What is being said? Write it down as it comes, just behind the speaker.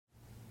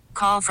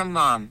call from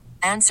mom.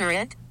 Answer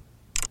it.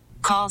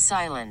 Call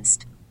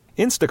silenced.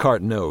 Instacart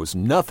knows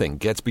nothing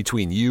gets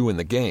between you and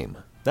the game.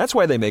 That's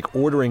why they make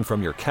ordering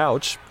from your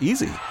couch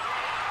easy.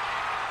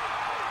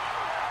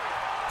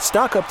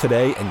 Stock up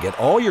today and get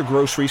all your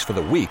groceries for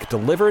the week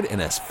delivered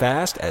in as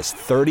fast as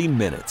 30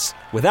 minutes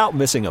without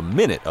missing a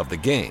minute of the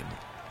game.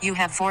 You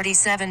have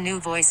 47 new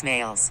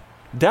voicemails.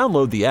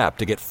 Download the app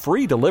to get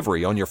free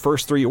delivery on your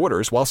first 3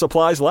 orders while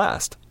supplies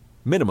last.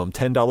 Minimum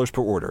 $10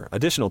 per order.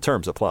 Additional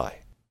terms apply.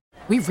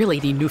 We really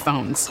need new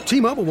phones.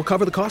 T-Mobile will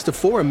cover the cost of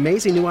 4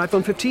 amazing new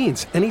iPhone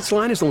 15s, and each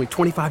line is only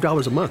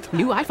 $25 a month.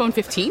 New iPhone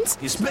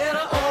 15s? It's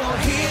better over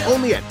here.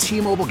 Only at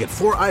T-Mobile, get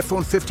 4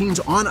 iPhone 15s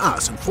on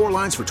us and 4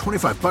 lines for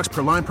 $25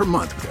 per line per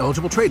month with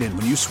eligible trade-in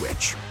when you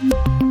switch.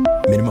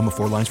 Minimum of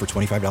 4 lines for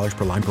 $25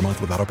 per line per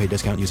month with autopay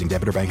discount using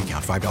debit or bank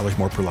account. $5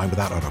 more per line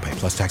without autopay,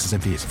 plus taxes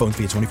and fees. Phone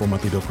fee at 24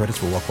 monthly bill credits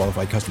for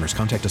well-qualified customers.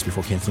 Contact us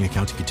before canceling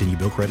account to continue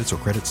bill credits or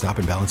credit stop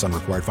and balance on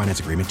required finance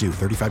agreement due.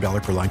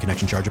 $35 per line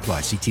connection charge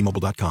applies. See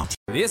T-Mobile.com.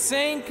 This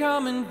ain't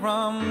coming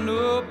from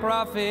no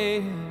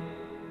prophet,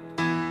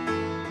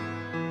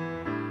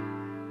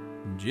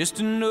 just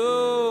an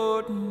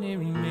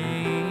ordinary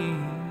man.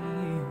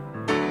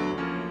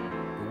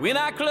 When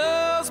I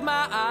close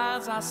my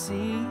eyes, I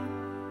see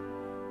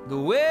the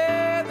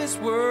way this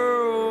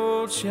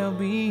world shall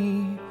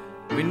be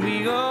when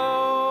we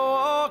all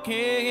walk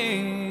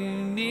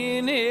hand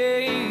in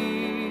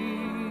hand.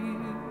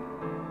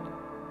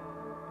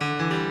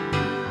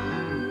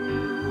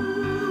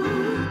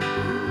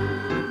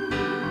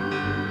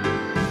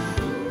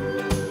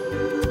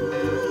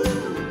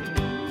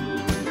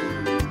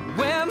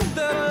 When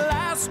the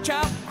last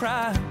child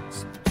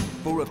cries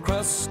for a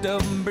crust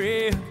of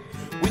bread,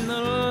 when the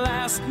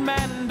last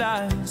man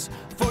dies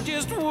for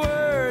just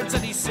words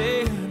that he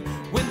said,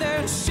 when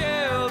they're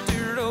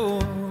sheltered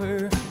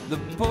over the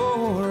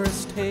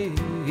poorest head,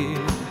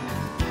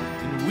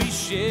 and we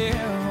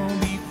shall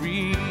be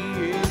free.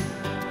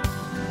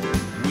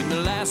 When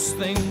the last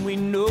thing we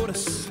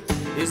notice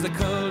is the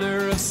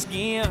color of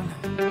skin,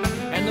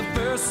 and the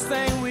first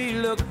thing we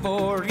look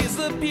for is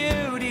the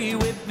beauty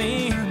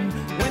within.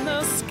 When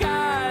the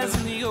skies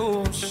and the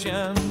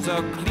oceans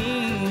are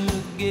clean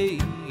again,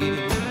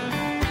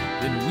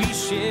 then we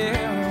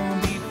shall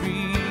be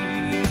free.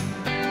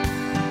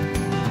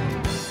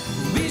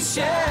 We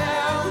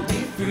shall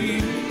be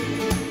free.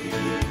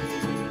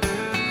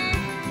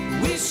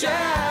 We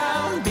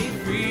shall be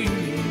free.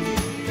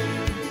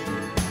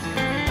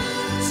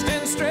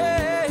 Stand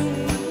straight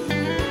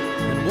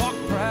and walk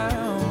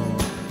proud,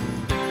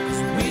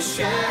 'cause we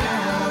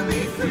shall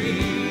be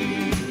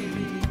free.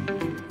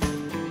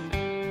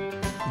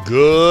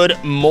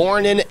 Good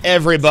morning,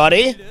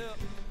 everybody.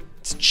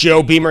 It's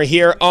Joe Beamer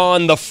here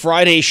on the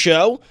Friday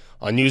show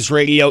on News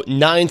Radio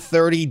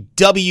 930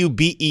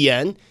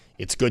 WBEN.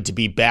 It's good to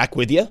be back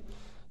with you.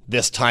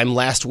 This time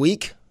last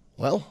week,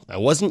 well, I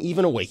wasn't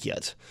even awake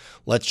yet.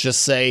 Let's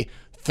just say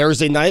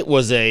Thursday night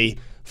was a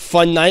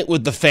fun night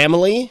with the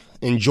family,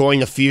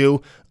 enjoying a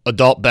few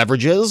adult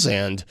beverages,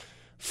 and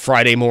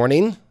Friday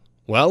morning,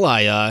 well,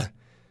 I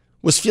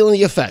was feeling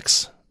the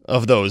effects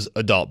of those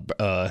adult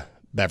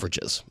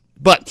beverages.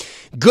 But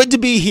good to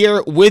be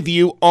here with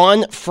you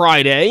on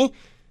Friday.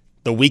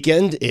 The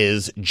weekend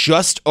is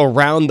just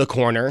around the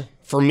corner.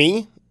 For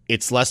me,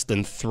 it's less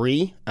than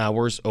 3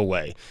 hours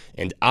away,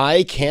 and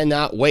I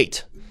cannot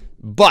wait.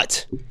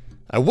 But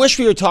I wish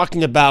we were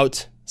talking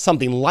about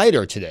something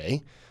lighter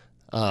today,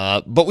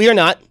 but we are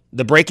not.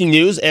 The breaking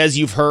news, as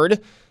you've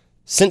heard,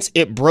 since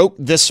it broke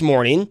this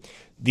morning,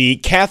 the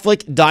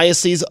Catholic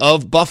Diocese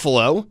of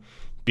Buffalo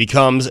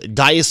becomes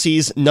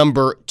diocese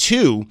number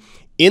 2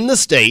 in the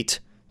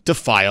state to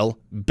file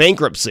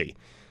bankruptcy.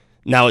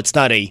 Now, it's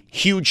not a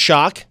huge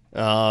shock. We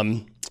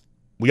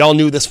all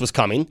knew this was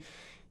coming.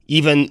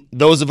 Even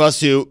those of us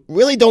who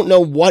really don't know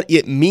what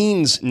it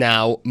means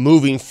now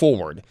moving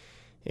forward.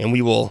 And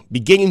we will be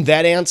getting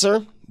that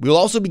answer. We will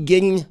also be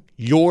getting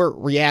your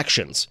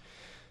reactions.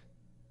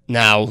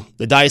 Now,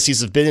 the diocese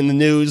has been in the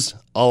news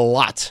a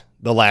lot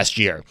the last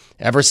year.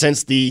 Ever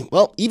since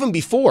even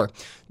before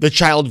the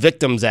Child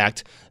Victims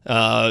Act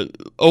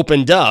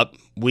opened up,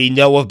 we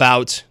know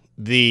about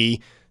the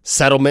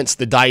settlements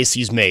the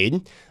diocese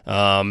made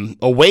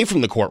away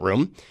from the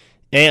courtroom,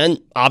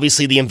 and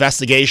obviously the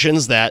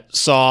investigations that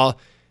saw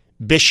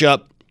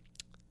Bishop,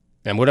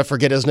 I'm going to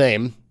forget his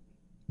name,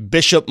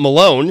 Bishop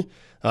Malone,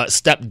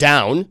 step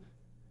down,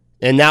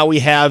 and now we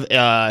have,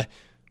 I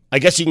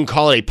guess you can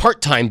call it a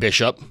part-time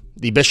bishop,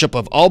 the Bishop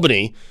of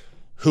Albany,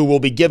 who will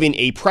be giving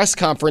a press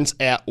conference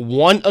at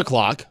 1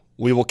 o'clock.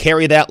 We will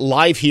carry that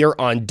live here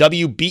on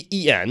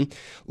WBEN.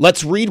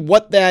 Let's read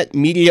what that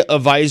media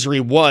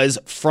advisory was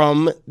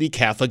from the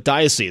Catholic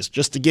Diocese,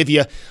 just to give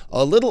you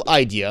a little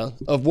idea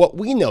of what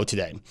we know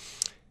today.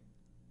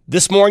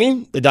 This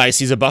morning, the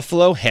Diocese of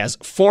Buffalo has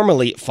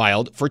formally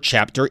filed for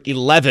Chapter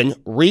 11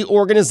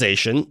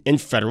 reorganization in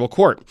federal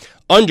court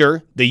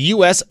under the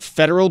U.S.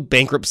 Federal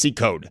Bankruptcy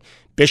Code.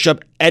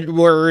 Bishop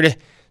Edward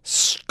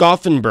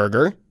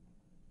Schaffenberger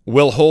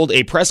will hold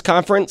a press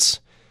conference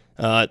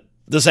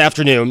this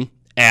afternoon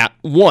at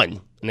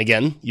 1 And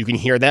again, you can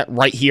hear that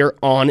right here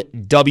on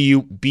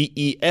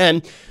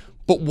WBEN.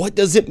 But what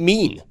does it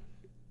mean?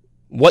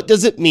 What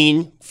does it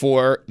mean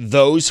for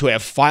those who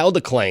have filed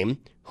a claim,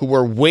 who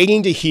were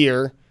waiting to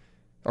hear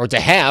or to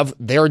have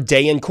their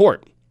day in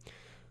court?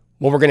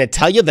 Well, we're going to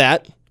tell you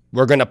that.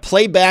 We're going to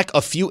play back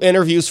a few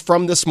interviews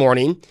from this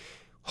morning.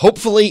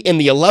 Hopefully in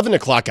the 11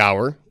 o'clock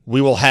hour,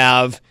 we will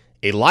have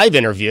a live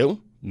interview,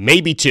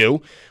 maybe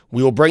two.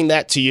 We will bring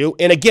that to you.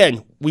 And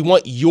again, we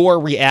want your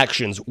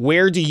reactions.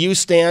 Where do you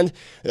stand?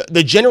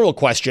 The general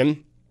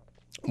question,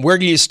 where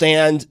do you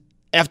stand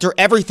after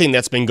everything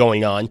that's been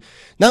going on,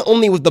 not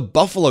only with the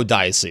Buffalo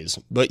Diocese,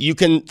 but you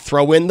can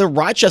throw in the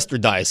Rochester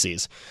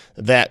Diocese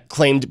that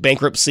claimed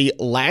bankruptcy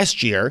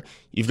last year.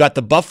 You've got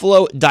the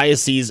Buffalo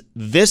Diocese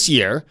this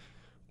year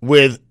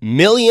with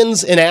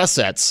millions in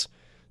assets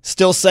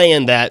still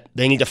saying that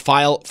they need to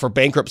file for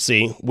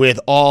bankruptcy with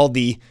all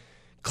the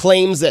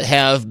claims that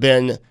have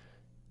been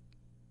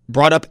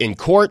brought up in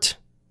court.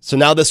 So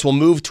now this will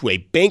move to a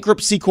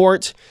bankruptcy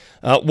court.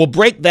 We'll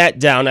break that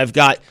down.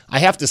 I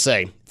have to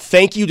say,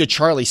 thank you to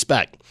Charlie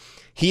Speck.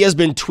 He has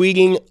been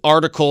tweeting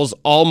articles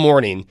all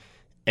morning,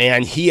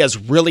 and he has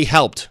really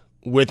helped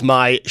with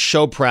my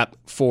show prep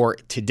for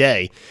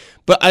today.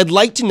 But I'd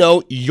like to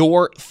know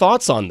your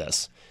thoughts on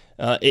this.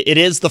 It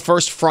is the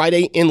first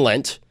Friday in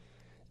Lent.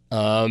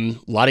 A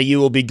lot of you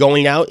will be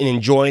going out and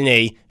enjoying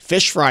a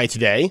fish fry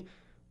today.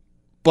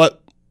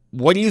 But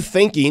what are you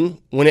thinking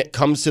when it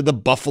comes to the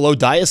Buffalo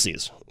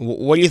Diocese?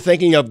 What are you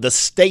thinking of the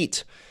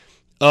state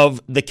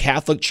of the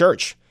Catholic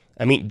Church?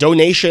 I mean,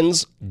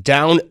 donations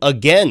down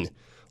again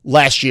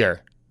last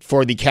year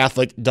for the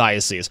Catholic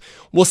Diocese.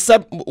 We'll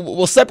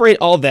separate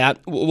all that.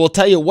 We'll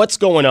tell you what's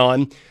going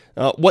on,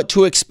 what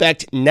to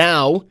expect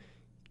now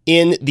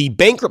in the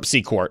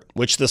bankruptcy court,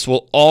 which this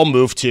will all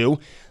move to.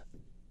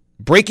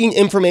 Breaking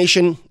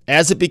information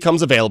as it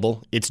becomes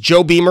available. It's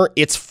Joe Beamer.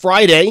 It's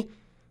Friday.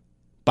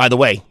 By the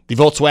way, the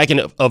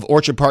Volkswagen of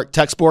Orchard Park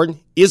text board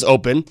is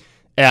open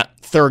at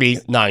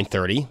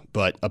 3930,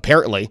 but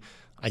apparently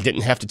I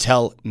didn't have to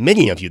tell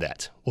many of you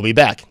that. We'll be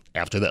back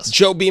after this.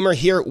 Joe Beamer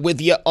here with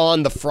you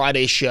on the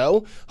Friday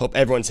show. Hope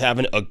everyone's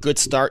having a good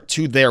start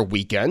to their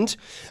weekend.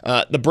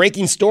 The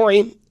breaking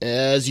story,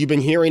 as you've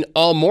been hearing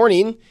all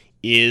morning,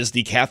 is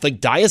the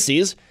Catholic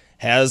Diocese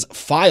has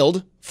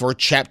filed for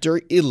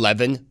Chapter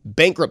 11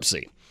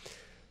 bankruptcy.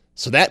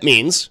 So that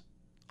means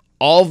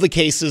all of the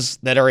cases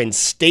that are in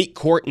state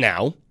court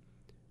now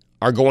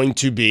are going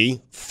to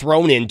be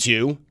thrown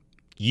into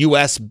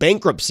U.S.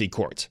 bankruptcy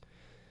court.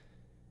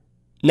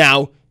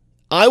 Now,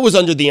 I was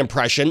under the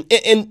impression,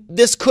 and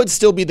this could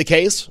still be the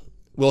case,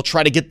 we'll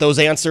try to get those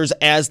answers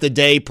as the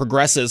day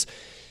progresses,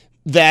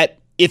 that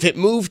if it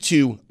moved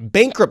to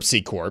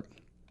bankruptcy court,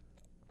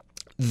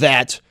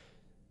 that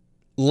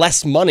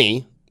less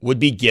money would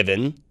be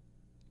given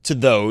to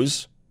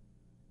those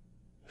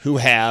who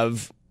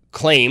have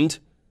claimed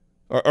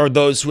or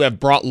those who have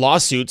brought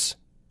lawsuits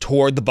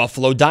toward the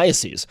Buffalo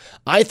Diocese.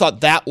 I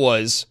thought that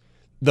was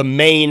the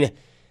main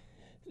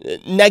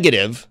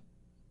negative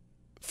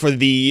for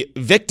the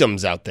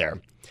victims out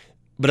there.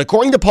 But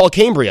according to Paul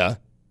Cambria,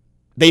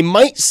 they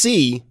might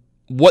see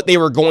what they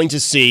were going to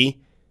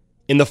see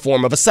in the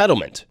form of a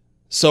settlement.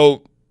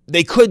 So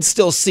they could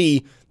still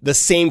see the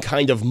same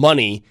kind of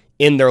money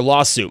in their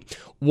lawsuit.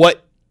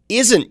 What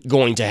isn't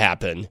going to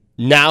happen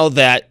now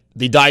that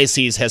the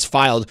diocese has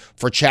filed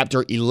for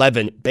Chapter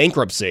 11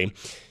 bankruptcy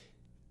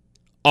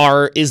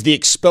is the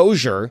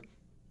exposure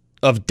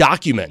of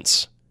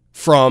documents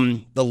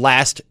from the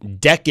last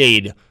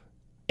decade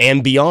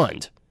and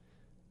beyond.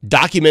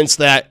 Documents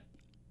that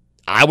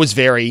I was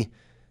very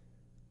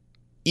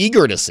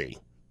eager to see.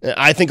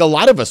 I think a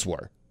lot of us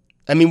were.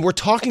 I mean, we're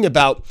talking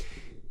about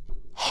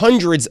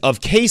hundreds of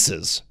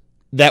cases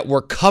that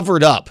were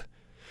covered up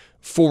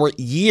for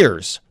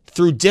years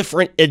through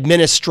different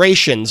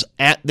administrations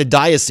at the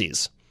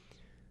diocese.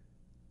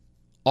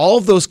 All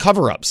of those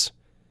cover-ups.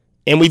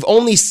 And we've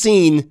only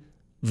seen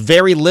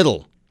very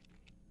little.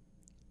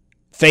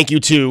 Thank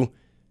you to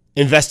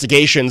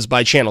investigations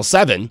by Channel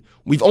 7.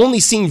 We've only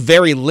seen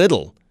very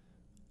little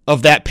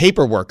of that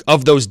paperwork,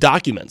 of those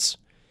documents.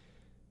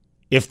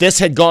 If this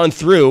had gone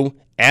through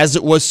as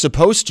it was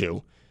supposed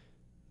to,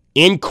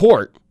 in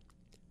court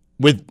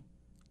with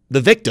the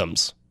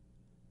victims,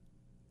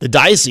 the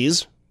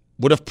diocese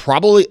would have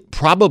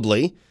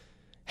probably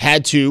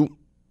had to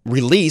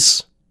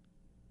release,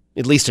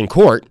 at least in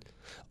court,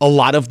 a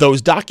lot of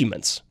those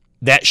documents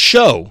that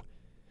show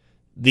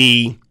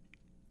the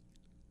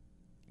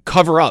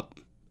cover-up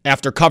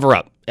after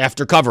cover-up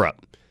after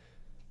cover-up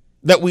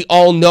that we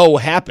all know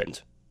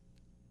happened.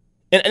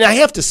 And I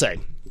have to say,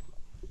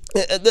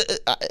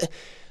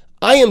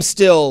 I am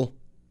still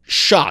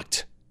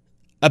shocked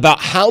about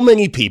how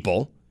many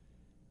people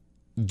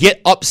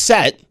get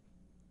upset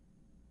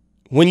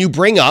when you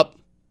bring up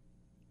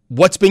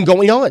what's been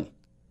going on.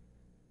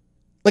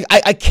 Like,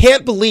 I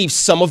can't believe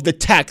some of the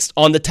text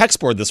on the text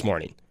board this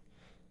morning.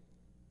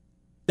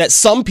 That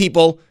some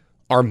people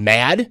are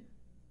mad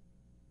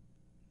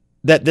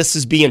that this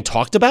is being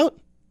talked about.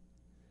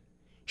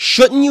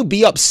 Shouldn't you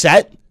be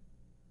upset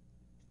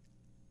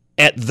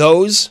at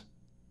those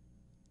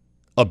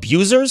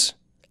abusers,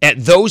 at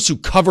those who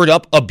covered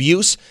up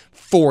abuse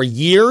for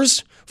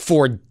years,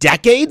 for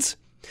decades.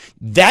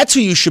 That's who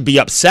you should be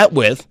upset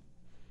with.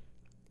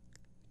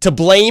 To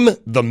blame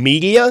the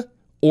media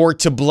or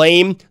to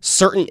blame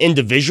certain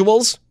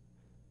individuals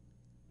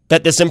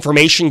that this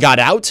information got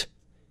out,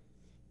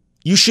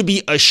 you should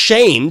be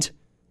ashamed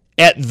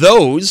at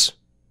those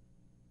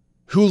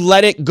who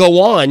let it go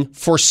on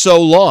for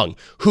so long,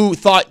 who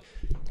thought,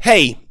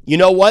 hey, you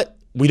know what?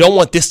 We don't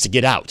want this to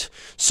get out.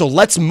 So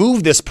let's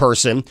move this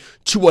person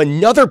to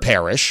another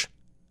parish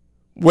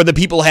where the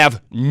people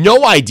have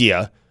no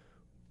idea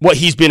what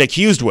he's been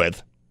accused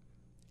with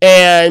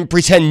and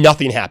pretend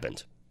nothing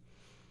happened.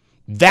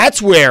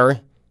 That's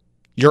where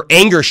your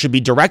anger should be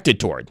directed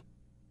toward.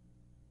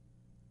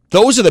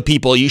 Those are the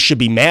people you should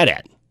be mad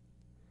at.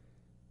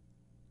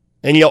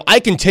 And, I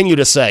continue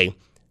to say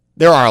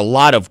there are a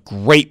lot of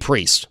great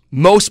priests.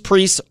 Most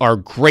priests are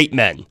great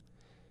men.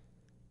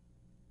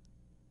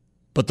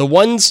 But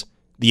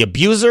the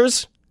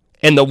abusers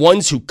and the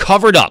ones who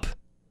covered up,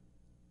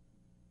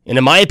 and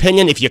in my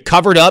opinion, if you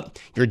covered up,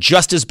 you're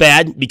just as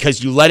bad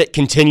because you let it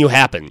continue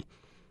happen.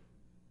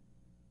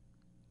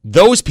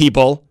 Those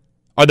people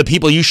are the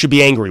people you should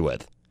be angry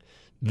with.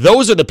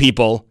 Those are the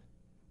people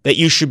that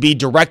you should be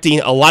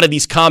directing a lot of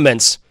these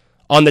comments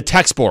on the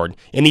text board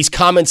and these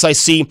comments I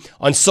see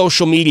on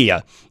social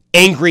media,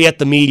 angry at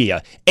the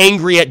media,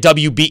 angry at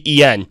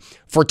WBEN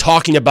for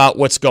talking about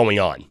what's going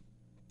on.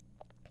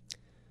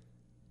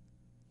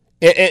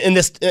 And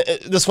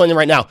this one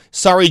right now,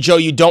 sorry, Joe,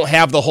 you don't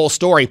have the whole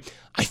story.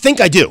 I think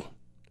I do.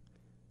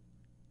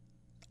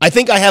 I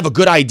think I have a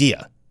good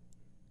idea.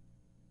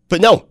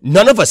 But no,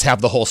 none of us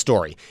have the whole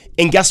story.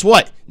 And guess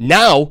what?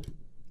 Now,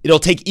 it'll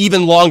take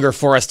even longer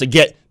for us to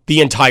get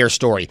the entire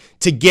story,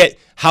 to get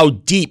how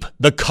deep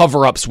the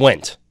cover-ups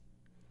went.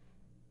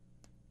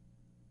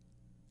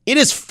 It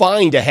is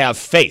fine to have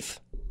faith.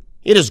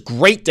 It is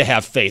great to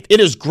have faith.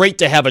 It is great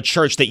to have a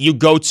church that you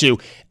go to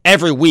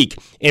every week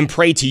and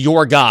pray to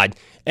your God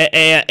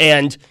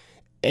and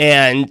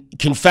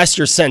confess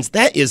your sins.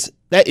 That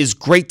is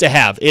great to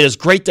have. It is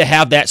great to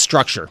have that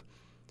structure.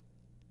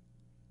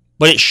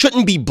 But it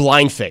shouldn't be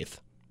blind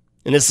faith.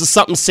 And this is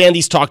something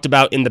Sandy's talked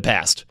about in the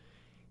past.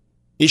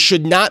 It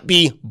should not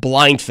be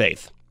blind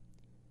faith.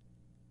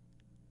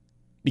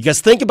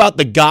 Because think about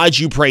the God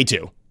you pray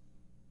to.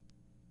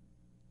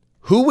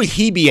 Who would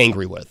he be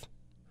angry with?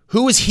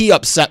 Who is he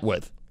upset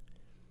with?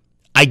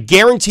 I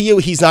guarantee you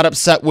he's not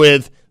upset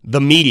with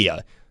the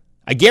media.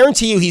 I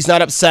guarantee you he's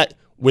not upset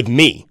with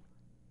me.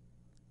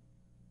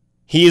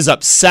 He is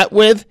upset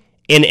with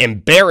and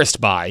embarrassed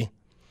by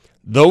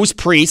those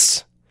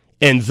priests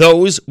and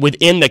those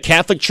within the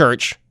Catholic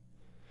Church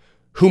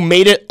who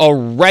made it a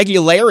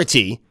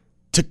regularity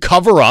to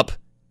cover up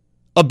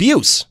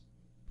abuse.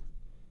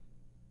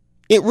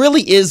 It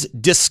really is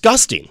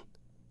disgusting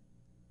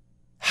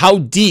how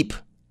deep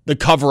the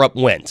cover-up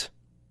went.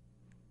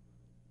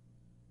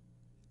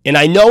 And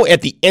I know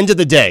at the end of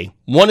the day,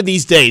 one of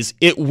these days,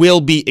 it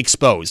will be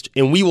exposed.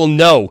 And we will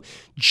know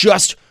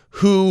just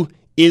who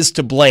is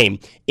to blame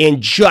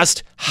and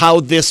just how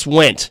this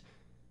went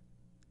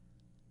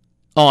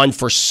on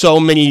for so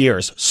many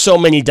years, so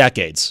many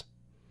decades.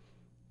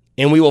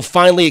 And we will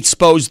finally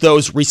expose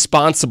those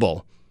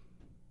responsible.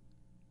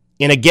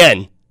 And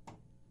again,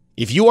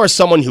 if you are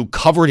someone who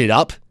covered it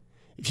up,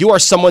 if you are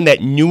someone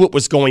that knew what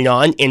was going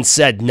on and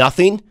said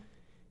nothing,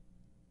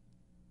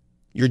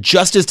 you're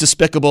just as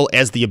despicable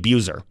as the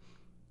abuser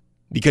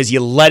because you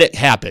let it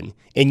happen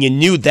and you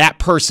knew that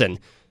person,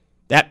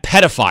 that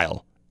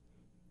pedophile,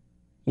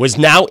 was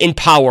now in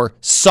power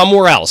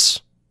somewhere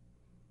else.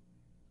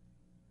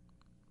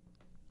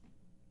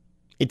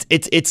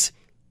 It's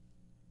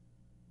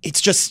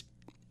just,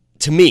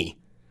 to me,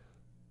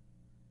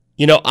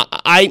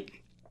 I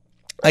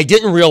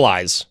didn't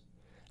realize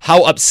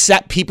how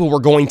upset people were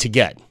going to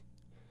get.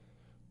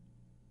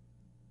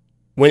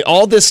 When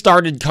all this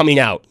started coming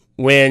out,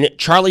 when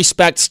Charlie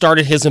Specht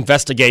started his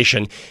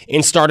investigation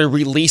and started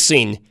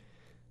releasing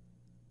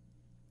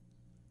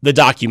the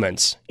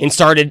documents and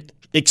started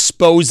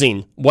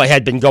exposing what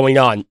had been going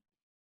on,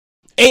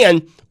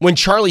 and when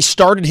Charlie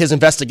started his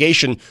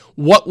investigation,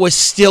 what was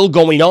still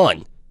going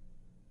on?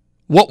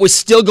 What was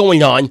still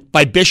going on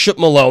by Bishop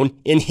Malone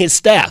and his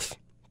staff?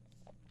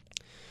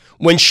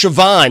 When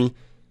Siobhan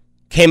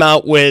came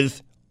out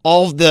with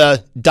all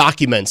the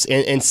documents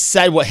and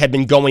said what had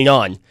been going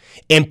on,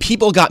 and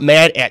people got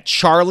mad at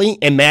Charlie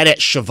and mad at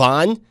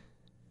Siobhan,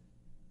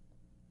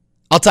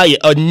 I'll tell you,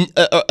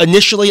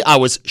 initially I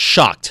was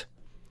shocked.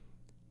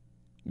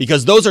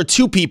 Because those are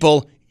two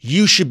people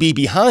you should be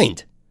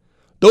behind.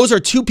 Those are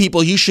two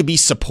people you should be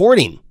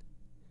supporting.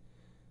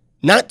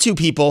 Not two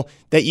people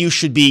that you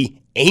should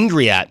be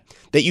angry at,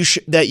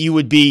 that you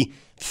would be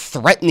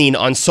threatening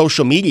on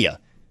social media.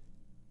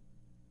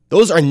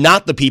 Those are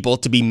not the people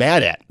to be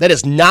mad at. That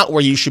is not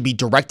where you should be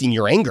directing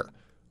your anger.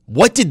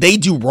 What did they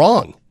do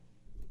wrong?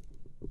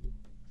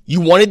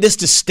 You wanted this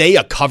to stay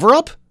a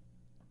cover-up?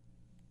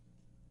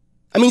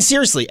 I mean,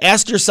 seriously,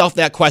 ask yourself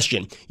that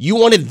question. You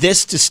wanted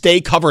this to stay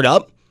covered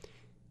up?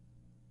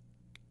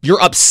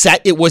 You're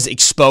upset it was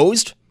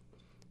exposed?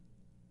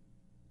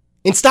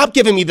 And stop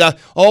giving me the,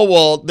 oh,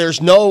 well,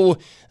 there's no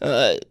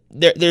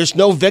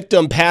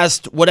victim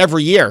past whatever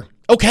year.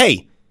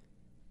 Okay.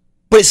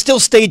 But it still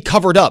stayed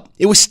covered up.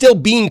 It was still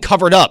being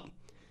covered up.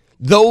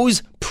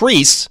 Those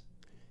priests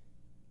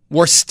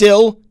were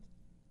still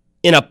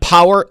in a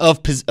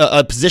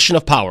position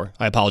of power.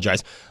 I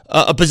apologize.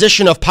 A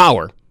position of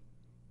power.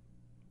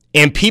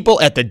 And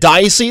people at the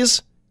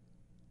diocese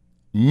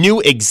knew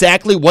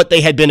exactly what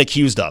they had been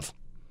accused of.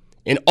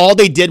 And all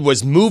they did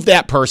was move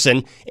that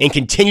person and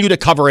continue to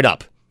cover it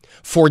up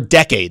for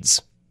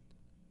decades.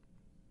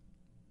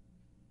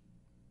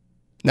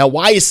 Now,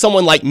 why is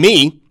someone like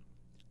me,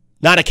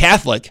 not a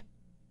Catholic,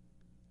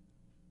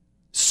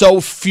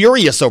 so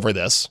furious over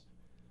this?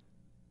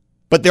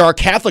 But there are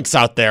Catholics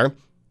out there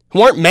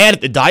who aren't mad at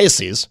the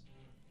diocese.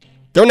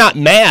 They're not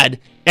mad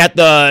at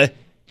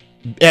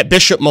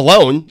Bishop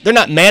Malone. They're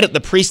not mad at the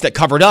priest that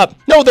covered up.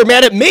 No, they're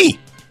mad at me.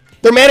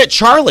 They're mad at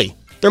Charlie.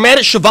 They're mad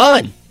at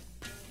Siobhan.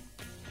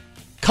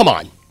 Come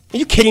on. Are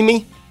you kidding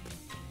me?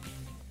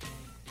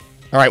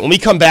 All right, when we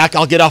come back,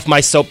 I'll get off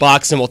my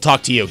soapbox and we'll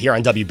talk to you here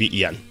on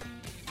WBEN.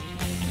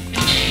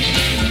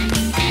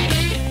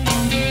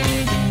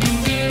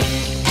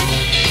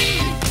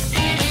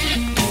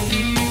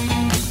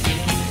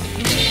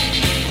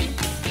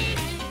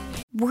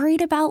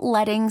 Worried about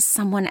letting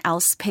someone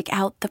else pick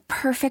out the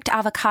perfect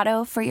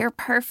avocado for your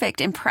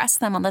perfect impress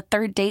them on the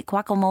third date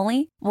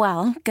guacamole?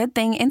 Well, good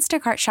thing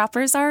Instacart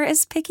shoppers are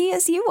as picky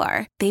as you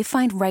are. They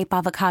find ripe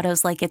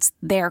avocados like it's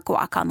their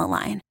guac on the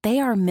line. They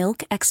are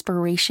milk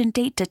expiration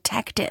date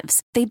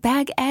detectives. They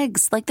bag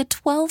eggs like the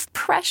 12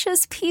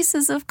 precious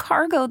pieces of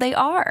cargo they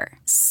are.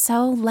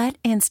 So let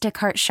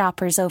Instacart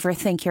shoppers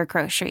overthink your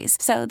groceries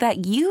so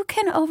that you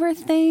can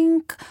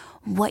overthink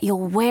what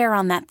you'll wear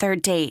on that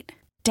third date.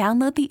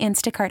 Download the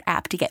Instacart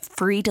app to get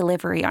free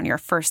delivery on your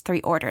first 3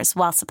 orders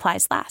while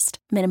supplies last.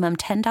 Minimum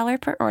 $10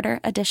 per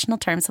order. Additional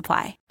terms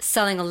apply.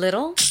 Selling a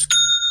little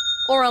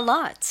or a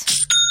lot?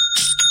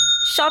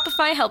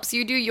 Shopify helps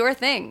you do your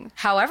thing,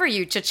 however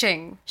you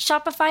cha-ching.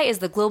 Shopify is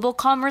the global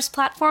commerce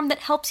platform that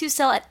helps you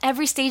sell at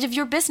every stage of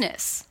your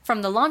business.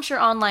 From the launch your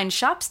online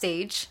shop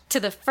stage,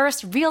 to the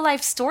first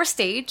real-life store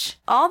stage,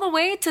 all the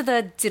way to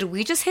the did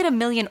we just hit 1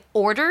 million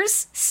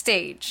orders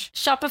stage.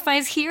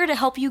 Shopify's here to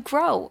help you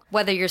grow.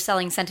 Whether you're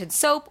selling scented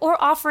soap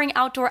or offering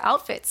outdoor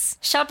outfits,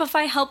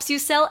 Shopify helps you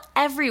sell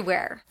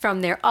everywhere.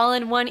 From their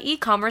all-in-one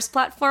e-commerce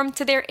platform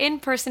to their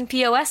in-person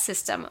POS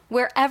system,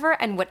 wherever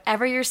and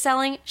whatever you're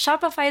selling,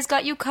 Shopify's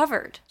got you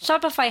covered.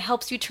 Shopify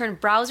helps you turn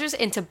browsers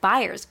into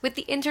buyers with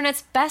the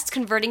internet's best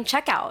converting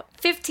checkout.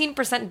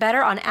 15%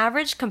 better on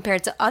average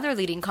compared to other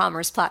leading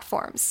commerce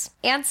platforms.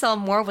 And sell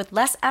more with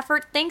less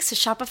effort thanks to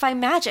Shopify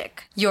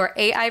Magic, your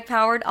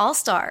AI-powered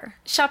all-star.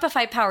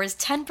 Shopify powers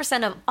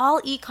 10% of all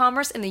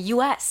e-commerce in the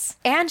US.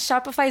 And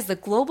Shopify is the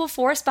global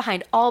force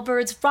behind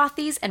Allbirds,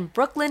 Rothy's, and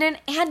Brooklinen,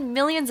 and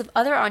millions of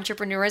other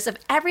entrepreneurs of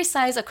every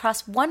size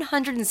across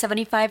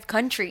 175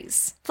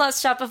 countries.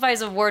 Plus,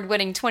 Shopify's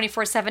award-winning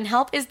 24/7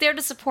 help is there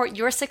to support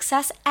your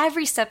success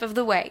every step of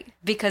the way.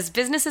 Because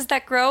businesses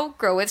that grow,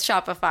 grow with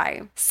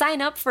Shopify.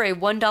 Sign up for a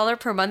 $1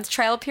 per month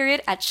trial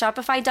period at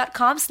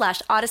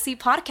shopify.com/Odyssey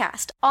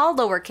Podcast, all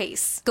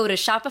lowercase. Go to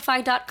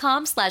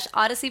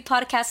shopify.com/Odyssey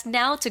Podcast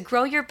now to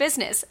grow your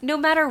business, no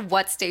matter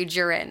what stage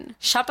you're in.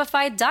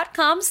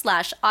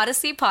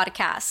 Shopify.com/Odyssey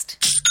Podcast.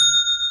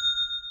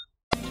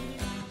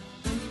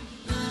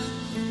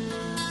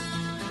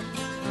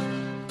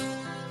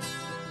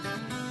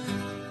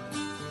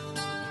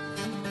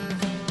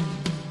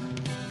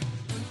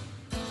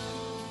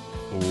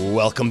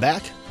 Welcome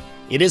back.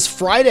 It is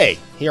Friday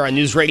here on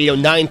News Radio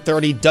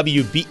 930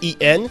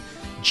 WBEN.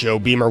 Joe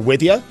Beamer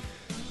with you,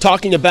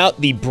 talking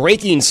about the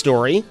breaking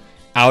story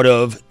out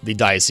of the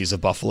Diocese of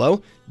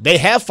Buffalo. They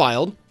have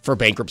filed for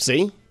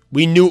bankruptcy.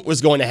 We knew it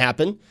was going to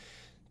happen.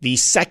 The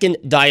second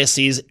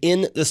diocese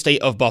in the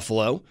state of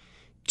Buffalo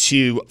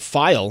to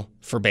file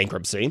for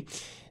bankruptcy.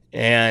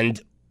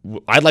 And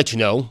I'd like to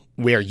know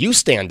where you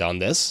stand on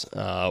this,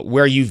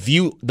 where you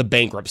view the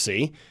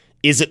bankruptcy.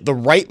 Is it the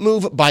right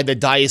move by the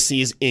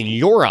diocese in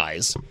your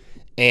eyes?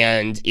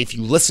 And if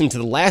you listen to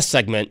the last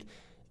segment,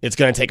 it's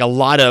going to take a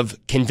lot of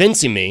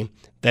convincing me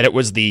that it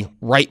was the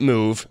right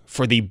move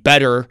for the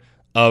better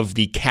of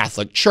the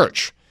Catholic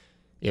Church.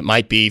 It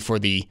might be for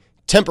the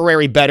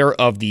temporary better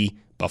of the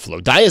Buffalo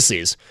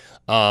Diocese.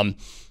 But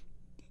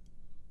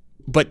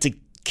to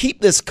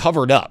keep this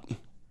covered up,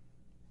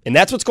 and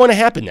that's what's going to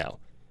happen now.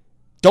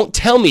 Don't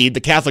tell me,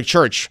 the Catholic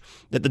Church,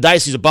 that the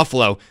Diocese of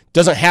Buffalo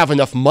doesn't have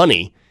enough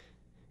money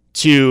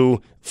to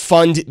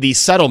fund these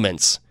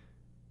settlements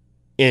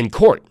in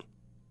court.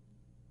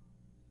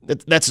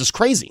 That's just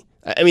crazy.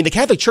 I mean, the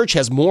Catholic Church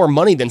has more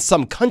money than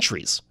some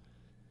countries.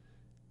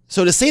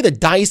 So to say the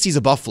Diocese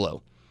of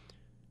Buffalo,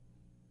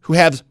 who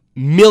have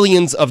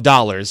millions of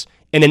dollars,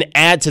 and then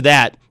add to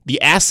that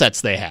the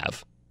assets they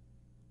have,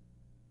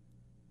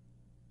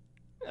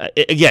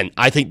 again,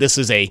 I think this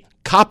is a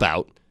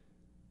cop-out.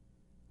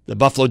 The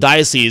Buffalo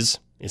Diocese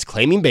is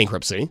claiming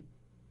bankruptcy,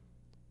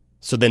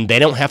 so then they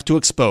don't have to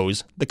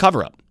expose the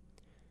cover-up.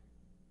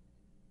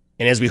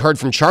 And as we heard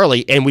from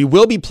Charlie, and we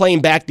will be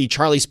playing back the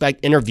Charlie Specht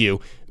interview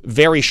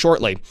very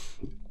shortly,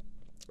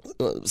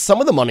 some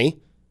of the money,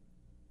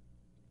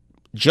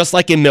 just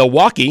like in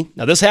Milwaukee,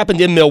 now this happened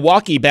in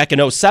Milwaukee back in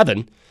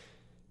 2007,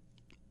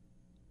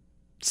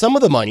 some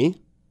of the money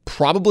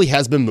probably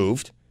has been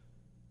moved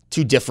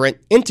to different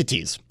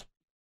entities,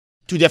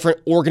 to different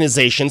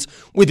organizations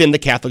within the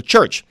Catholic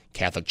Church,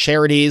 Catholic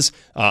charities,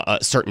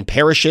 certain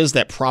parishes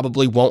that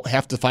probably won't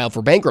have to file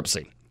for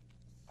bankruptcy.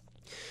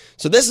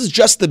 So this is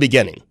just the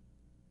beginning.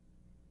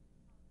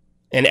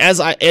 And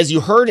as you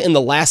heard in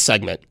the last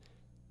segment,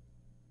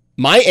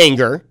 my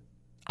anger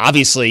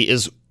obviously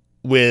is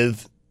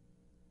with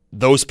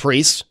those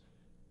priests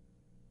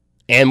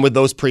and with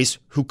those priests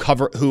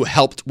who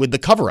helped with the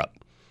cover-up,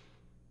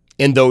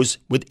 and those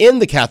within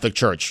the Catholic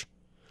Church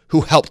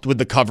who helped with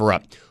the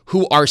cover-up,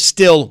 who are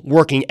still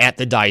working at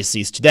the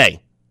diocese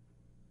today.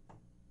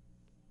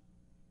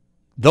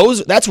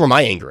 That's where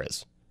my anger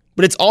is.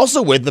 But it's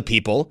also with the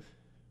people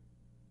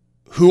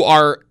who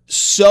are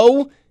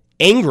so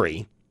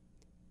angry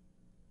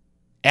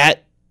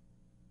at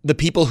the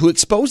people who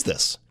exposed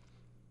this.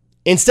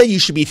 Instead, you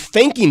should be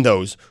thanking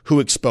those who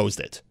exposed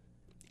it.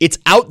 It's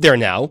out there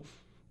now.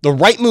 The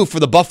right move for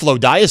the Buffalo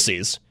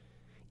Diocese.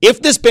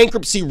 If this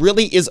bankruptcy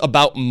really is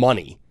about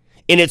money,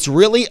 and it's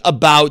really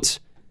about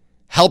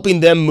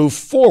helping them move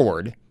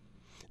forward,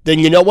 then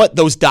you know what?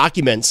 Those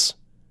documents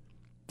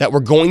that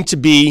were going to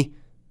be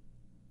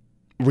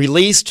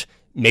released,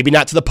 maybe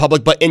not to the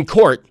public, but in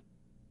court,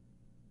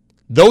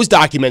 those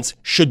documents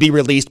should be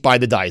released by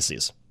the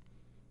diocese.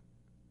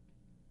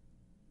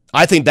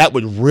 I think that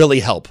would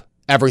really help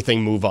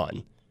everything move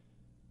on.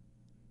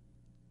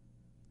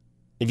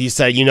 If you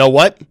say, you know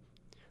what?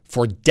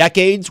 For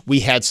decades, we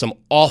had some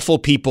awful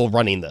people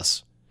running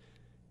this.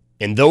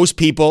 And those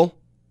people,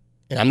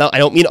 and I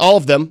don't mean all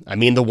of them, I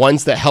mean the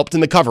ones that helped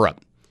in the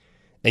cover-up.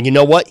 And you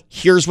know what?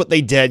 Here's what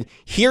they did.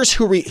 Here's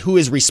who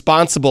is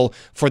responsible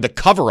for the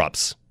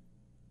cover-ups.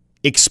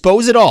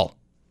 Expose it all.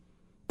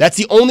 That's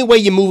the only way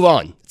you move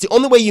on. It's the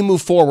only way you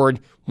move forward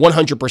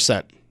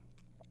 100%.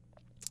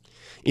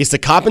 Is to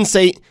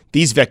compensate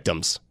these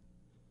victims.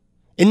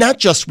 And not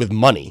just with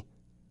money,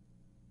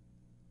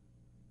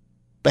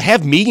 but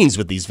have meetings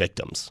with these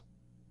victims.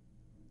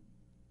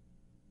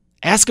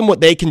 Ask them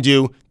what they can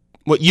do,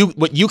 what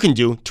you can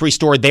do to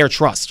restore their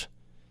trust.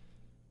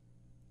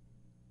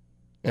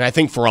 And I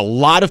think for a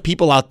lot of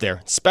people out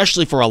there,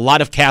 especially for a lot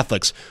of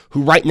Catholics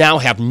who right now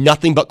have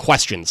nothing but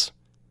questions,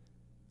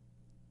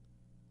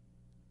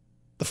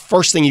 the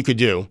first thing you could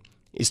do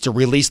is to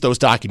release those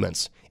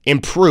documents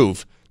and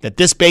prove that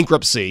this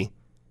bankruptcy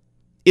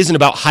isn't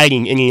about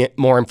hiding any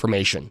more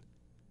information.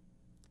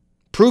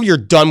 Prove you're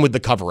done with the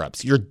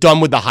cover-ups. You're done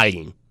with the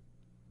hiding.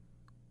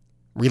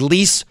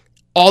 Release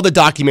all the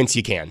documents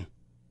you can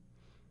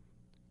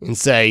and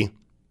say,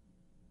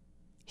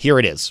 here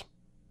it is.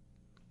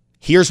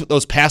 Here's what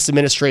those past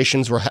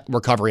administrations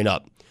were covering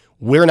up.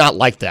 We're not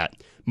like that.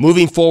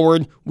 Moving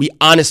forward, we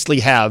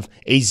honestly have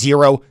a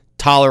zero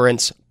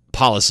tolerance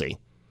policy.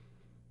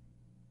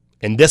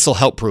 And this will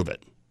help prove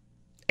it.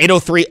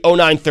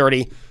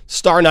 803-0930,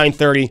 star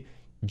 930.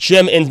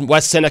 Jim in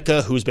West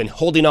Seneca, who's been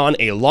holding on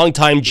a long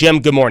time. Jim,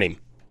 good morning.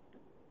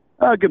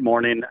 Good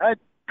morning. A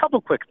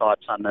couple quick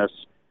thoughts on this.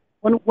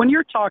 When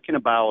you're talking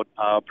about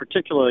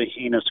particularly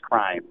heinous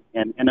crime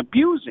and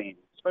abusing,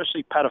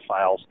 especially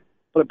pedophiles,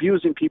 but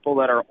abusing people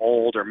that are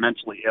old or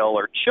mentally ill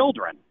or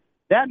children,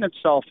 that in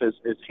itself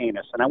is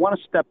heinous. And I want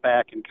to step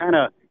back and kind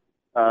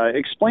of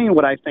explain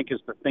what I think is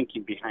the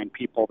thinking behind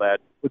people that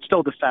would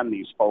still defend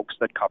these folks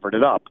that covered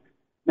it up.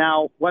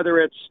 Now, whether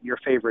it's your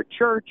favorite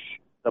church,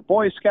 the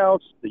Boy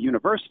Scouts, the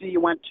university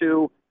you went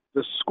to,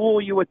 the school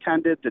you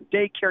attended, the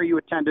daycare you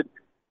attended,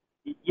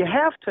 you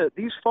have to,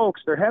 these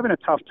folks, they're having a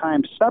tough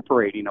time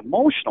separating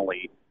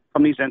emotionally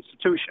from these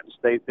institutions.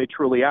 They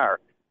truly are.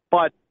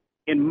 But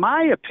in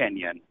my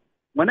opinion,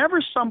 whenever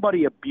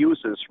somebody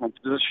abuses from a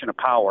position of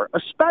power,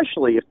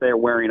 especially if they're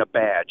wearing a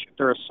badge, if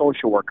they're a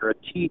social worker,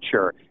 a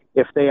teacher,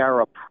 if they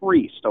are a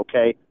priest,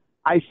 okay,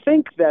 I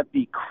think that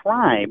the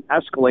crime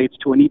escalates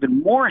to an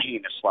even more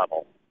heinous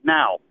level.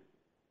 Now,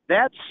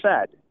 that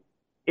said,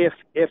 if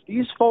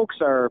these folks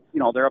are,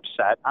 they're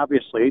upset,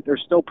 obviously, they're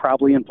still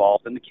probably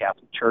involved in the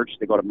Catholic Church.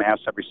 They go to Mass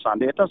every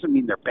Sunday. It doesn't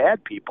mean they're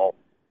bad people,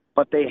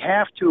 but they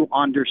have to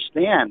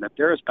understand that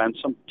there has been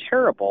some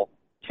terrible,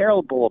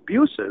 terrible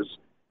abuses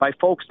by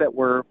folks that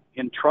were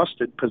in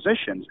trusted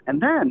positions,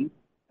 and then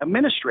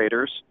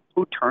administrators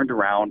who turned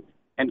around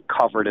and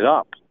covered it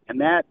up. And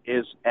that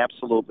is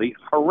absolutely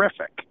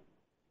horrific.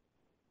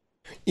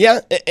 Yeah,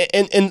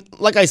 and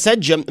like I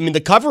said, Jim, I mean, the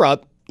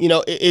cover-up,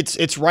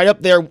 it's right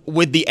up there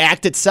with the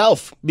act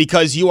itself,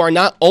 because you are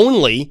not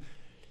only,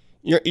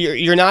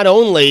 you're not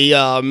only,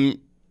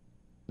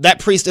 that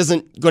priest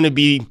isn't going to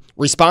be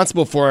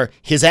responsible for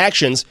his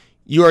actions,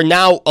 you are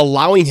now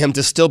allowing him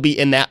to still be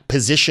in that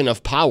position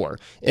of power.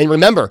 And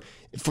remember,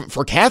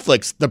 for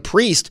Catholics, the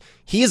priest,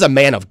 he is a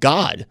man of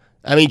God.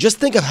 I mean, just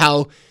think of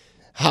how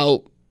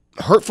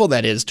hurtful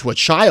that is to a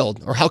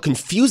child, or how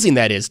confusing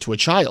that is to a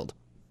child.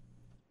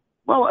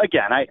 Well,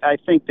 again, I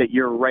think that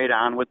you're right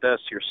on with this.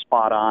 You're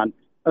spot on,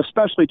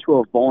 especially to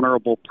a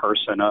vulnerable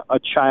person, a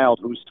child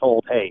who's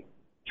told, hey,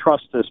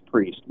 trust this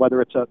priest,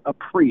 whether it's a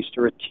priest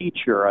or a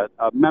teacher,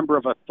 a member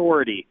of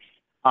authority.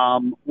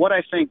 What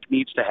I think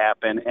needs to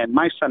happen, and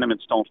my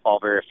sentiments don't fall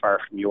very far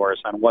from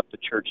yours on what the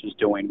church is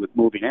doing with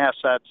moving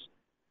assets.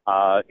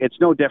 It's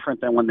no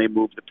different than when they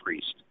moved the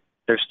priest.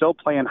 They're still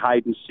playing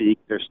hide and seek.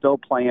 They're still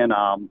playing,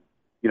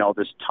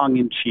 this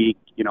tongue-in-cheek,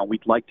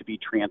 we'd like to be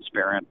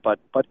transparent. But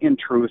in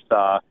truth,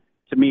 to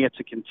me, it's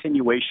a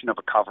continuation of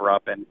a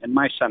cover-up, and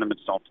my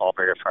sentiments don't fall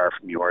very far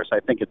from yours. I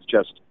think it's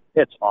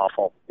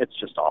awful. It's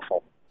just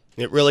awful.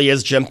 It really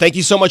is, Jim. Thank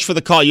you so much for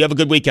the call. You have a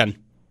good weekend.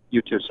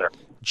 You too, sir.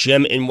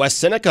 Jim in West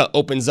Seneca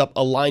opens up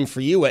a line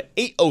for you at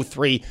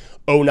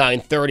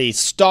 803-0930,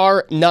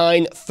 star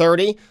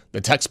 930.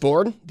 The text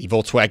board, the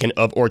Volkswagen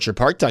of Orchard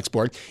Park text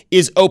board,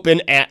 is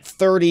open at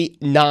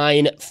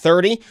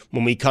 3930.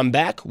 When we come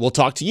back, we'll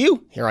talk to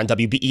you here on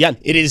WBEN.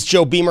 It is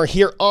Joe Beamer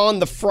here on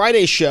the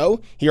Friday show,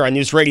 here on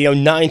News Radio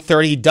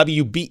 930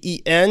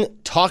 WBEN,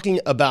 talking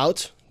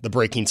about the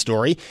breaking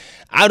story.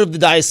 Out of the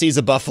Diocese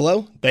of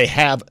Buffalo, they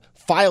have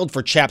filed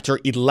for Chapter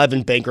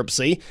 11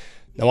 bankruptcy.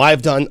 Now,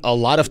 I've done a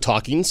lot of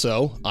talking,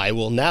 so I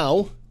will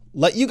now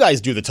let you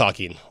guys do the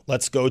talking.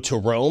 Let's go to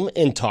Rome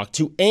and talk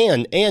to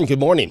Ann. Ann, good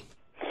morning.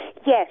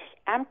 Yes,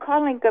 I'm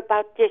calling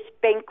about this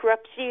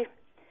bankruptcy.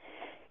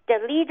 The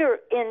leader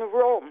in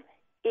Rome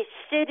is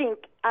sitting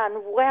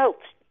on wealth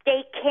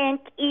they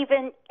can't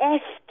even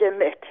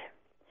estimate.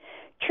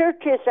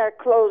 Churches are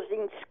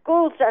closing,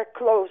 schools are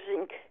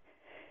closing.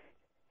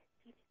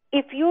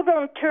 If you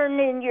don't turn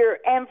in your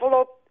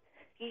envelope,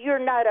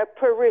 you're not a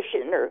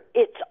parishioner.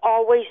 It's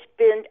always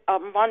been a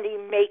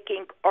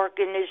money-making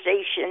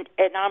organization,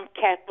 and I'm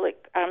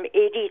Catholic. I'm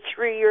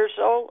 83 years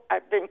old.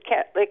 I've been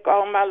Catholic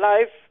all my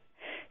life.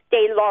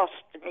 They lost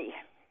me.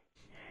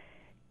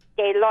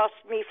 They lost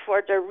me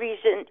for the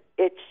reason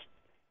it's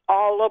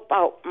all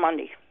about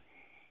money.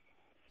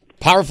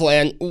 Powerful,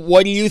 Ann.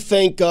 What do you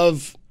think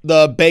of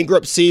the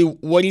bankruptcy?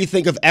 What do you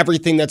think of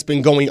everything that's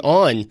been going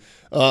on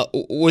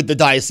with the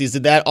diocese?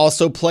 Did that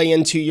also play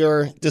into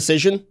your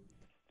decision?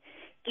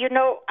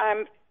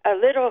 I'm a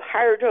little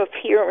hard of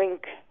hearing,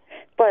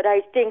 but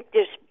I think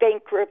this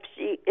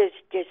bankruptcy is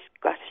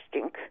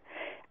disgusting.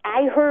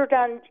 I heard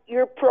on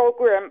your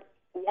program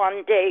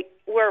one day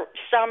where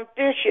some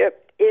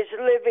bishop is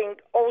living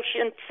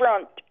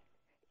oceanfront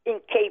in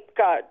Cape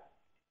Cod.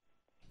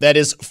 That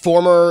is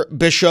former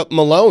Bishop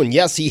Malone.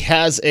 Yes, he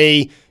has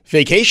a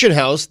vacation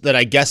house that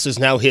I guess is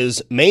now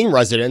his main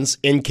residence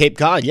in Cape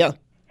Cod, yeah.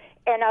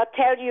 And I'll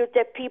tell you,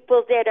 the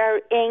people that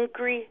are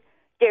angry,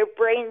 they're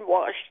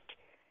brainwashed.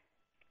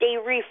 They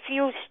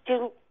refuse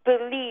to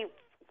believe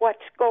what's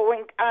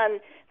going on.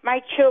 My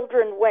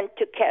children went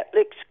to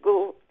Catholic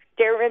school.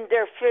 They're in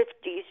their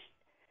 50s.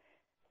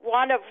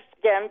 One of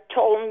them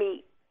told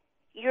me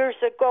years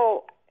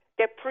ago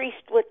the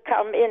priest would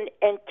come in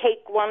and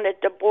take one of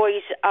the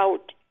boys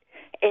out,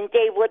 and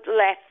they would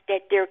laugh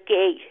that they're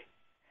gay,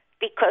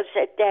 because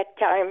at that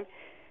time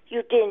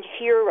you didn't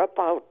hear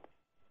about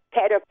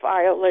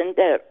pedophile and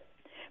that,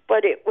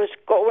 but it was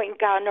going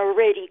on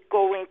already,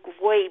 going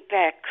way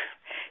back.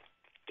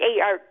 They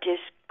are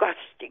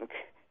disgusting.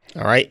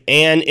 All right.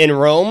 Ann in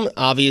Rome,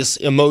 obvious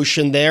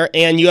emotion there.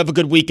 Ann, you have a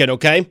good weekend,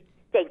 okay?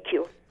 Thank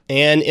you.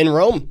 Ann in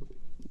Rome,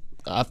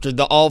 after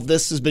all of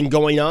this has been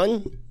going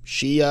on,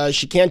 she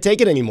can't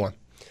take it anymore.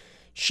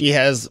 She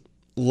has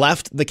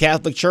left the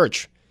Catholic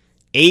Church.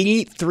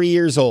 83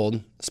 years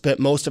old, spent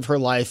most of her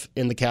life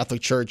in the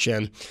Catholic Church,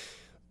 and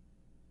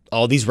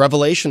all these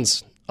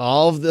revelations,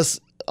 all the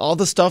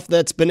stuff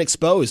that's been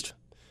exposed.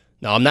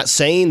 Now, I'm not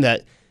saying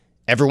that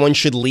everyone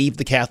should leave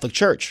the Catholic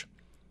Church.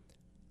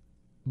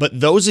 But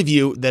those of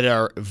you that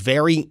are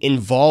very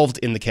involved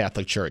in the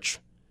Catholic Church,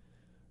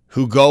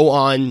 who go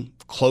on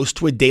close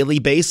to a daily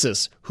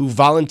basis, who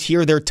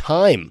volunteer their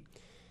time,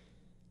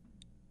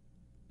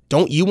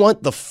 don't you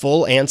want the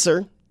full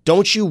answer?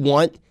 Don't you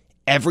want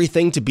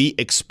everything to be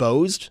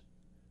exposed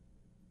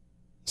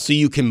so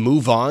you can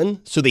move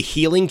on, so the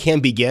healing can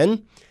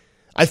begin?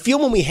 I feel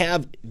when we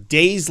have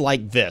days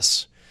like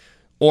this,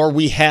 or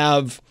we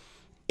have,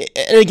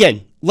 and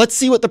again, let's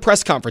see what the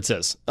press conference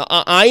is.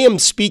 I am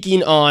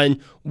speaking on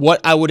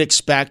what I would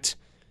expect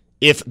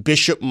if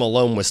Bishop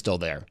Malone was still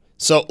there.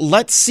 So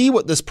let's see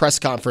what this press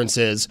conference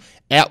is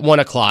at 1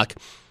 o'clock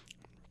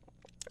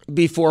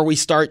before we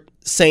start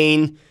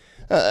saying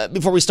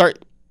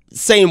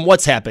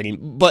what's happening.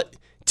 But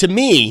to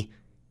me,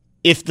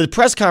 if the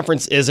press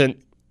conference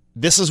isn't,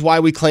 this is why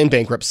we claim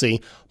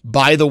bankruptcy,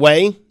 by the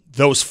way,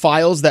 those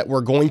files that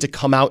were going to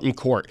come out in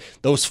court,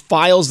 those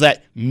files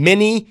that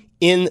many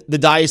in the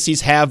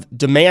diocese have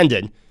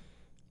demanded,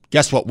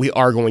 guess what? We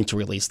are going to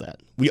release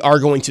that. We are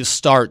going to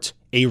start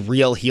a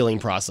real healing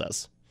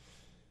process.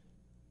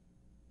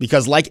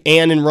 Because like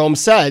Ann in Rome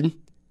said,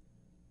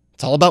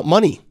 it's all about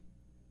money.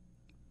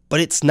 But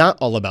it's not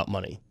all about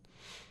money.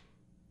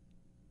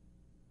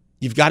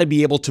 You've got to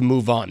be able to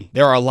move on.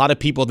 There are a lot of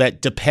people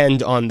that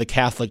depend on the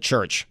Catholic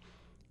Church.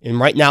 And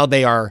right now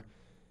they are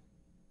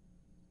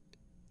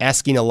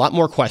asking a lot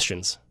more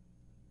questions.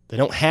 They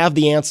don't have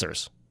the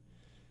answers.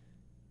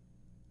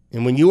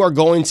 And when you are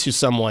going to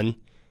someone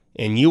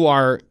and you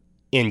are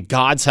in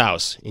God's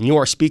house and you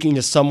are speaking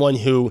to someone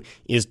who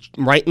is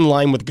right in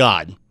line with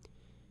God,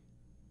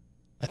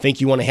 I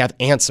think you want to have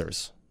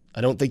answers.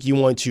 I don't think you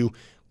want to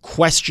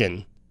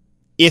question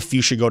if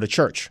you should go to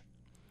church.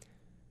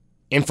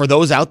 And for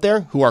those out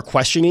there who are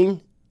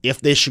questioning if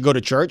they should go to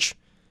church,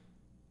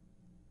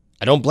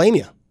 I don't blame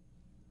you.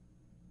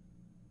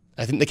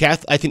 I think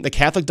the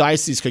Catholic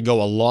diocese could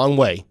go a long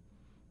way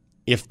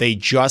if they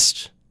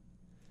just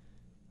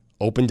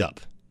opened up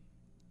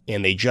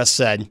and they just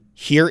said,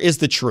 here is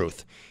the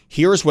truth.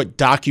 Here is what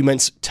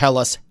documents tell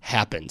us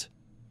happened.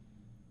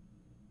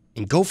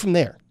 And go from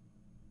there.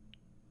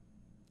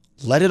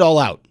 Let it all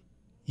out.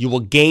 You will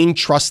gain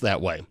trust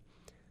that way.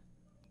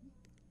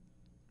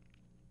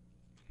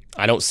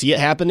 I don't see it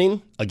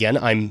happening. Again,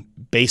 I'm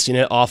basing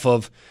it off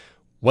of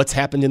what's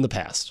happened in the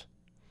past.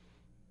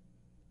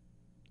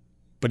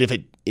 But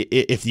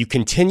if you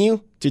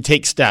continue to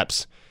take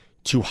steps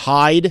to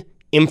hide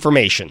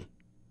information,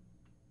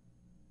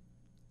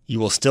 you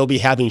will still be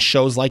having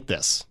shows like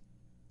this.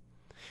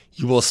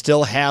 You will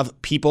still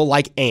have people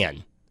like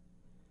Ann.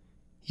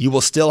 You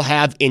will still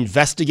have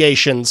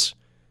investigations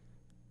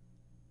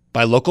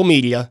by local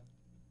media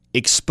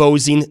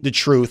exposing the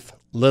truth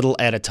little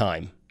at a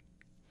time.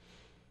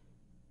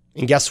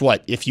 And guess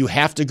what? If you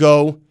have to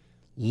go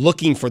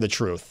looking for the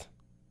truth,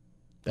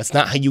 that's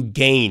not how you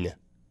gain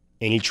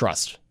any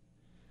trust.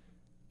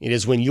 It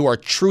is when you are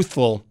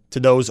truthful to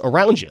those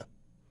around you,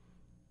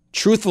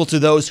 truthful to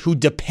those who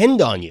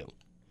depend on you.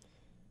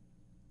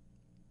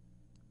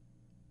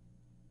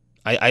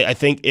 I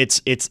think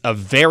it's a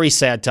very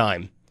sad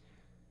time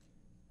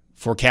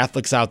for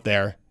Catholics out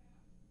there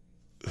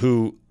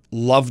who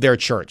love their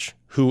church,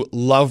 who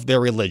love their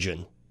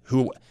religion,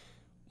 who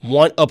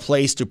want a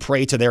place to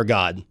pray to their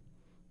God,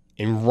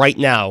 and right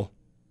now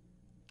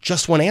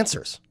just want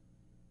answers.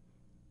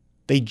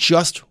 They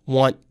just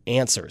want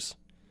answers.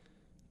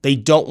 They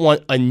don't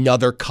want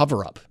another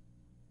cover-up.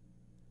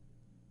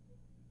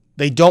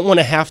 They don't want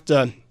to have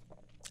to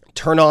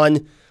turn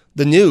on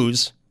the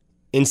news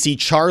and see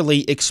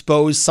Charlie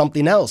expose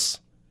something else.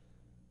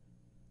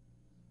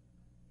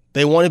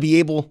 They want to be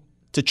able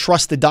to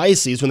trust the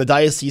diocese when the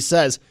diocese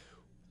says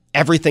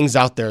everything's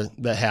out there,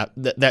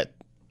 that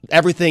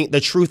everything,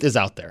 the truth is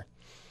out there.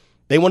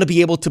 They want to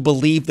be able to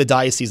believe the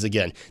diocese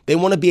again. They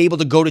want to be able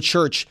to go to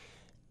church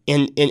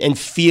and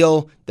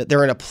feel that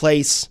they're in a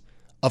place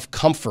of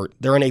comfort.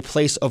 They're in a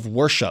place of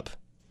worship.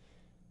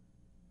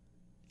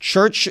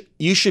 Church,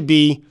 you should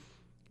be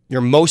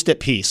your most at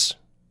peace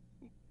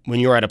when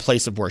you're at a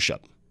place of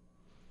worship.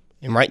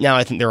 And right now,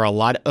 I think there are a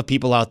lot of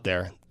people out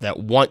there that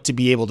want to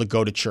be able to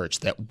go to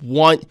church, that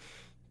want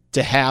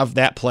to have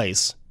that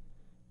place,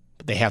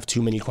 but they have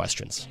too many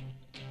questions.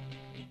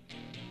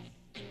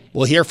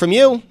 We'll hear from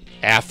you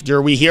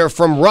after we hear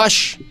from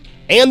Rush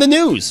and the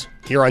news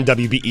here on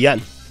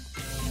WBEN.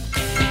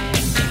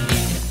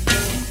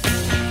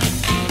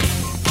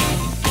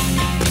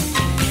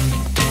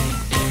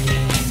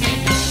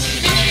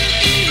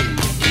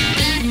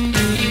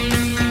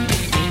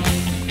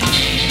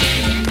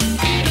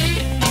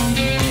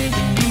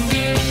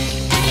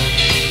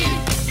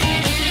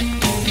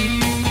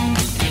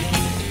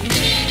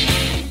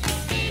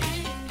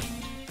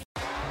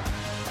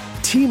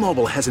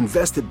 T-Mobile has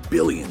invested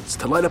billions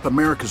to light up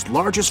America's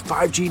largest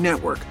 5G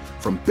network,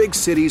 from big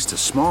cities to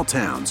small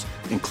towns,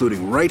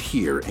 including right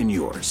here in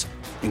yours.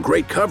 And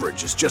great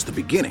coverage is just the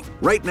beginning.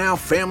 Right now,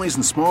 families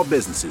and small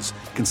businesses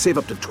can save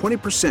up to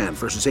 20%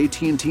 versus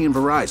AT&T and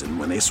Verizon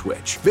when they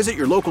switch. Visit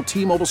your local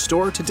T-Mobile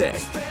store today.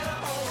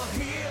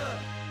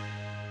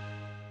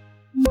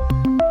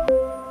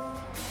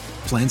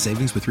 Plan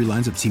savings with 3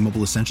 lines of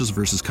T-Mobile Essentials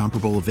versus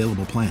comparable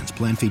available plans.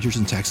 Plan features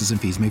and taxes and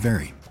fees may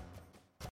vary.